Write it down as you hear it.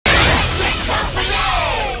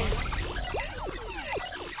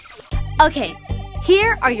Okay,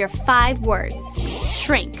 here are your 5 words.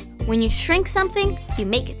 Shrink. When you shrink something, you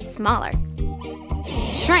make it smaller.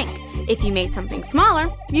 Shrank. If you make something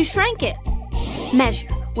smaller, you shrank it. Measure.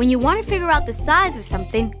 When you want to figure out the size of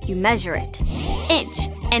something, you measure it. Inch.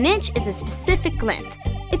 An inch is a specific length.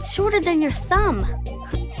 It's shorter than your thumb.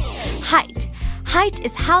 Height. Height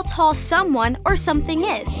is how tall someone or something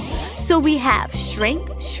is. So we have shrink,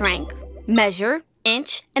 shrank, measure,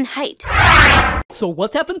 inch, and height. So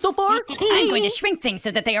what's happened so far? I'm going to shrink things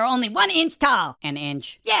so that they are only 1 inch tall. An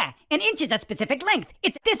inch? Yeah, an inch is a specific length.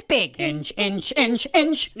 It's this big. Inch, inch, inch,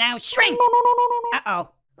 inch. Now shrink. Uh-oh.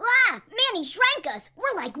 Ah, Manny shrank us.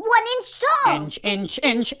 We're like 1 inch tall. Inch, inch,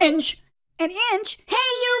 inch, inch. An inch? Hey,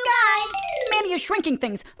 you guys! Manny is shrinking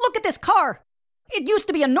things. Look at this car. It used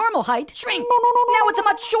to be a normal height. Shrink. Now it's a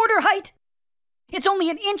much shorter height. It's only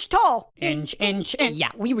 1 inch tall. Inch, inch, inch. Yeah,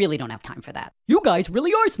 we really don't have time for that. You guys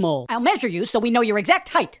really are small. I'll measure you so we know your exact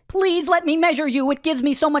height. Please let me measure you. It gives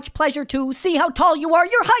me so much pleasure to see how tall you are.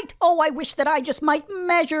 Your height. Oh, I wish that I just might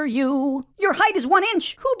measure you. Your height is 1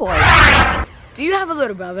 inch. Hoo boy. Do you have a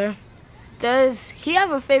little brother? Does he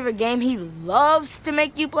have a favorite game he loves to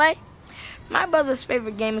make you play? My brother's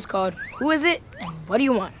favorite game is called Who Is It and What Do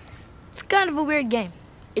You Want? It's kind of a weird game.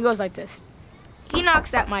 It goes like this. He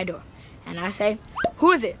knocks at my door, and I say,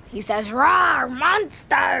 "Who is it?" He says, "Rawr,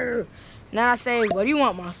 monster!" And then I say, "What do you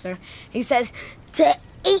want, monster?" He says, "To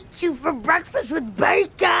eat you for breakfast with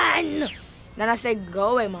bacon!" Then I say, "Go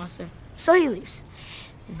away, monster." So he leaves.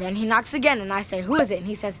 Then he knocks again, and I say, "Who is it?" And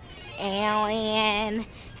he says, "Alien."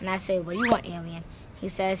 And I say, "What do you want, alien?" He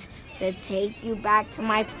says, "To take you back to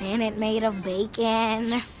my planet made of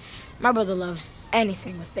bacon." My brother loves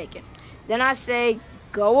anything with bacon. Then I say,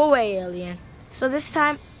 "Go away, alien." So this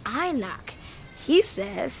time, I knock. He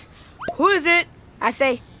says, "Who is it?" I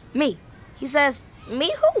say, "Me." He says,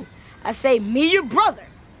 "Me who?" I say, "Me, your brother."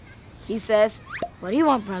 He says, "What do you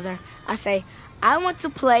want, brother?" I say, "I want to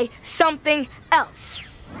play something else."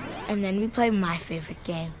 And then we play my favorite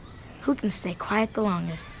game. Who can stay quiet the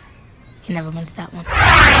longest? He never wins that one.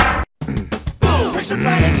 Prankster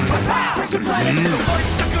Planet, Prankster Planet, the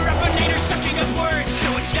voice sucker upinator sucking up words.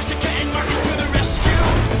 So it's Jessica and Marcus to the rescue.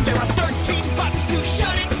 There are 13 buttons to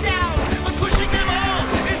shut it down, but pushing them all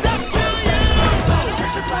is up to you.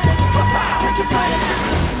 Prankster Planet, Prankster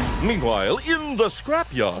Planet. Meanwhile, in the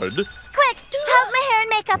scrapyard... Quick, how's my hair and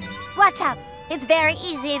makeup? Watch out. It's very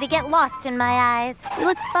easy to get lost in my eyes. You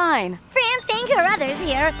look fine. Francine Carruthers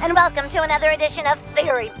here, and welcome to another edition of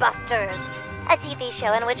Theory Busters, a TV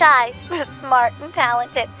show in which I, the smart and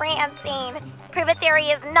talented Francine, prove a theory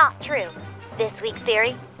is not true. This week's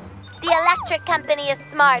theory: the electric company is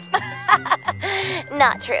smart.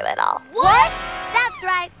 Not true at all. What? That's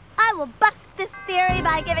right. I will bust this theory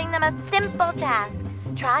by giving them a simple task.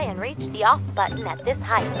 Try and reach the off button at this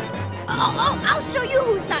height. I'll show you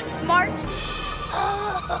who's not smart.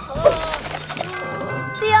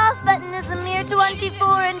 The off button is a mere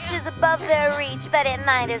 24 inches above their reach, but it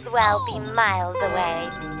might as well be miles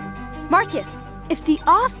away. Marcus, if the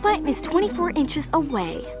off button is 24 inches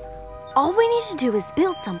away, all we need to do is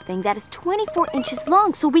build something that is 24 inches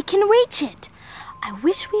long so we can reach it. I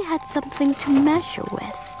wish we had something to measure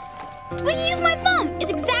with. We can use my thumb.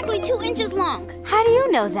 It's exactly 2 inches long. How do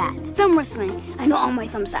you know that? Thumb wrestling. I know all my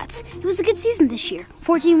thumb stats. It was a good season this year.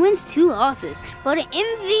 14 wins, 2 losses. But an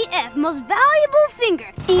MVF, most valuable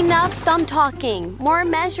finger. Enough thumb talking. More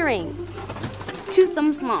measuring. 2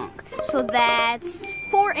 thumbs long. So that's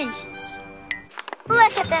 4 inches.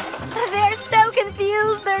 Look at them. They're so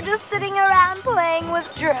confused. They're just sitting around playing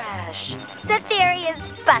with trash. The theory is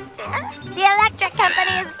busted. The electric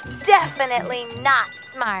company is definitely not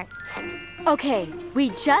smart. Okay, we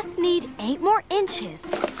just need 8 more inches.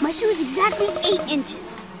 My shoe is exactly 8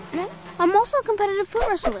 inches. I'm also a competitive foot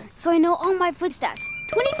wrestler, so I know all my foot stats.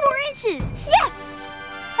 24 inches! Yes!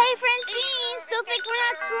 Hey, Francine, still think we're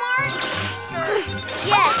not smart?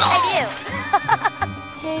 Yes, I do.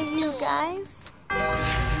 Hey, you guys.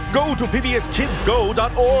 Go to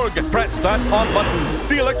pbskidsgo.org. Press that on button.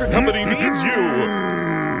 The electric company needs you.